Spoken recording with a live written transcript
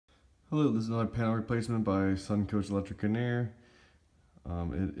Hello, this is another panel replacement by Sun Coast Electric and Air.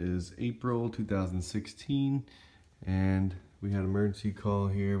 It is April 2016 and we had an emergency call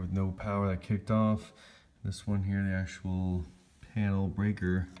here with no power that kicked off. This one here, the actual panel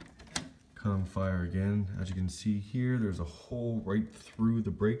breaker caught on fire again. As you can see here, there's a hole right through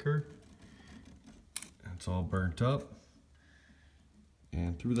the breaker. It's all burnt up.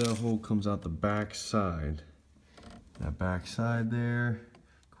 And through that hole comes out the back side. That back side there,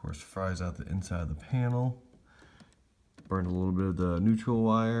 of course, fries out the inside of the panel. Burned a little bit of the neutral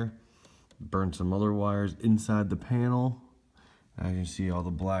wire. Burned some other wires inside the panel. As you can see, all the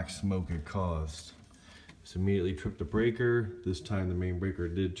black smoke it caused. This immediately tripped the breaker. This time the main breaker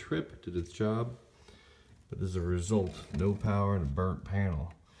did its job. But this is a result, no power and a burnt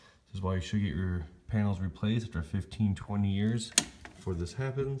panel. This is why you should get your panels replaced after 15, 20 years before this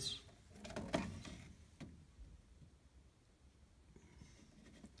happens.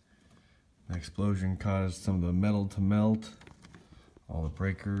 The explosion caused some of the metal to melt. All the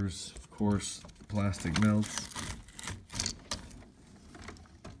breakers, of course, plastic melts.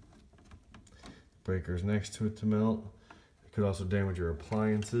 Breakers next to it to melt. It could also damage your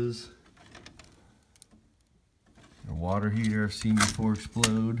appliances. Your water heater I've seen before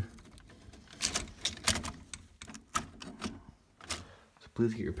explode. So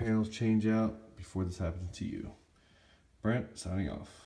please get your panels changed out before this happens to you. Brent, signing off.